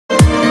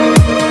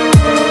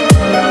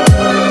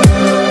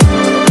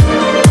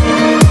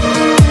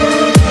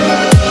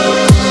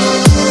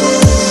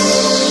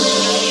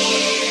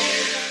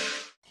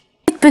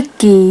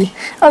spooky.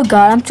 Oh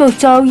god, I'm so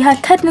sorry we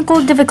had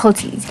technical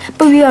difficulties,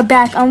 but we are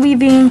back on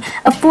reviewing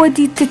a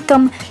 4D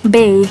system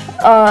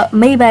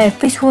made by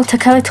official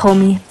Takara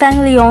Tomy,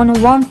 Fang Leone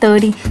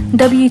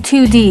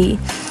 130W²D.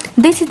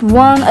 This is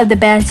one of the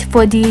best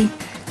 4D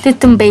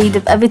system bays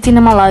I've ever seen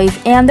in my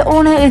life, and the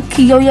owner is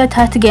Kiyoya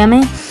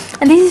Tatsugami,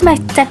 and this is my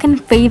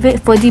second favorite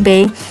 4D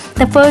bay.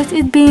 The first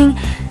is being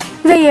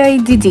very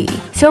DD.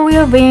 So we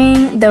are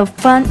wearing the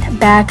front,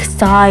 back,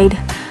 side,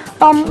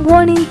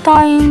 warning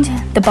signs,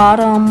 the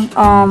bottom,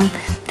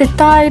 the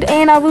side,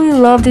 and I really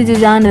love the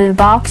design of the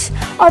box.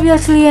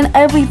 Obviously, in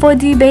every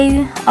 4D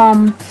bay,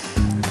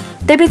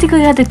 they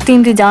basically have the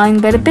same design,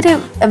 but a bit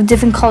of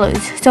different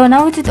colors. So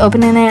now we're just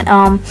opening it.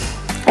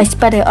 I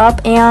sped it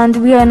up, and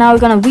we are now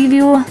gonna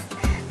review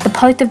the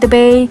parts of the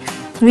bay,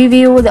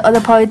 review the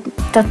other part,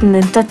 that's in the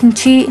instruction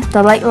sheet,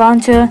 the light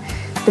launcher,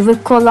 the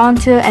ripcord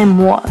launcher, and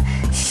more.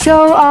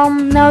 So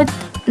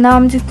now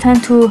I'm just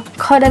trying to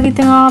cut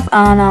everything off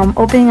and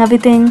opening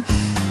everything.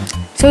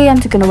 So yeah, I'm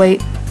just gonna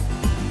wait.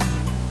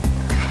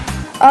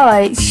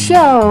 Alright,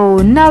 so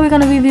now we're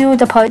gonna review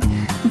the part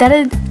that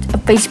is a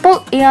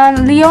baseball,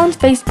 and Leone's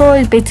baseball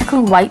is basically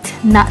white,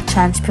 not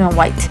transparent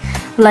white.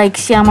 Like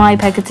Samurai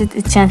Pegasus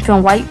is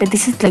transparent white, but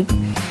this is like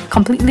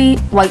completely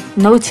white,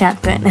 no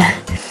transparent.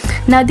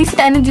 Now this is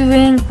the energy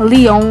ring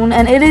Leone,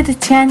 and it is a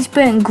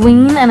transparent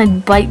green and a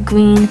bright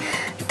green.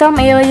 Some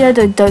areas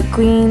are dark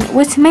green,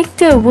 which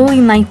makes it a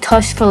really nice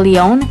touch for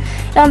Leone.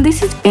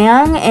 This is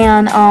Fang,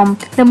 and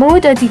the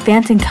mode are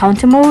defense and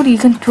counter mode. You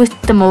can twist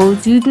the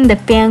modes using the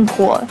Fang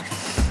core.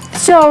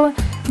 So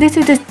this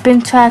is the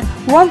spin track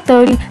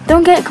 130.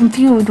 Don't get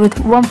confused with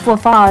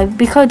 145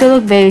 because they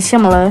look very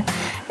similar,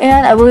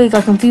 and I really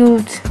got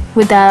confused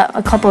with that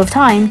a couple of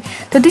times.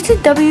 So this is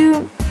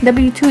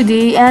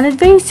W2D, and it's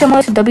very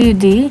similar to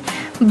WD,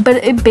 but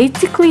it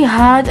basically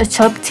has a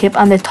sharp tip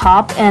on the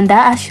top, and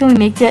that actually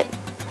makes it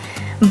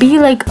be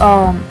like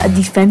a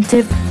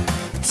defensive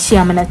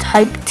stamina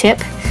type tip.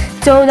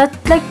 So that's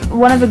like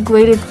one of the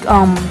greatest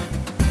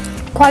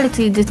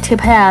qualities this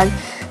tip has.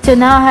 So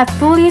now I have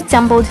fully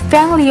assembled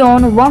Fang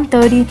Leone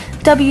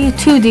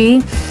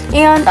 130W²D,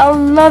 and I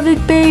love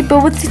it, babe,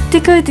 but with the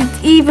stickers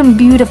it's even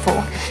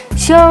beautiful.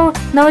 So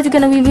now we're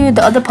gonna review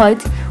the other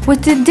parts,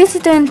 which is this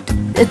is the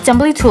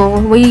assembly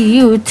tool where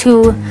you use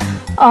to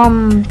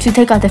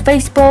take out the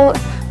faceplate,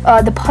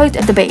 the parts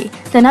of the bay.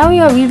 So now we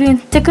are reviewing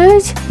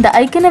stickers. The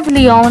icon of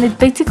Leone is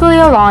basically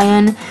a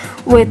lion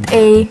with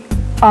a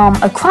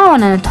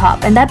crown on the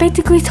top, and that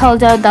basically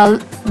tells us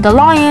that the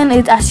lion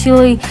is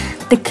actually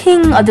the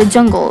king of the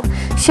jungle.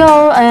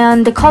 So,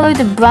 and the colors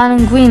of brown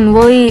and green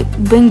really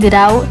brings it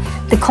out,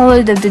 the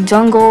colors of the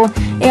jungle,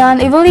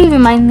 and it really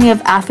reminds me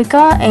of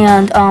Africa,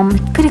 and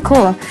pretty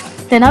cool.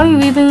 Then now we're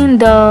reviewing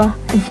the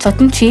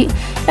instruction sheet,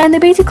 and they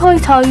basically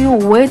tell you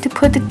where to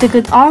put the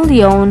stickers on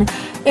Leone,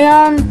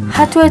 and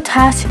how to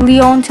attach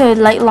Leone to a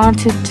light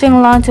launcher,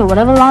 string launcher,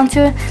 whatever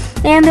launcher.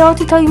 And they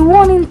also tell you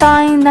warning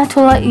signs not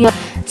to let your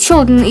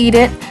children eat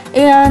it,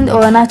 and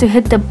or not to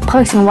hit the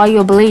person while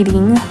you're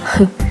blading.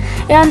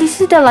 And this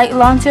is the light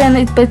launcher, and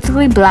it's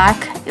basically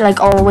black like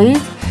always.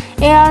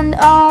 And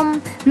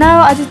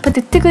now I just put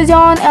the stickers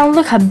on, and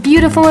look how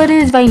beautiful it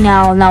is right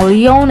now. Now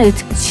Leone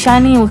is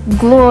shining with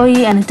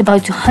glory, and it's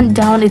about to hunt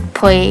down its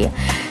prey.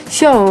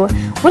 So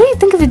what do you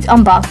think of its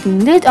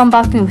unboxing? This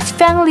unboxing was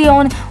Fang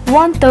Leone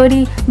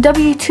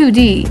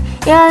 130W²D,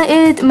 and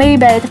it is made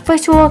by the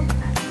official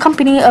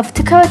company of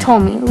Takara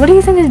Tomy. What do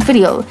you think of this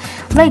video?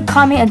 Like,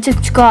 comment, and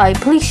subscribe.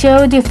 Please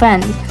share with your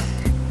friends.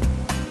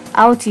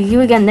 I will see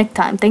you again next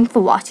time. Thanks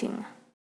for watching.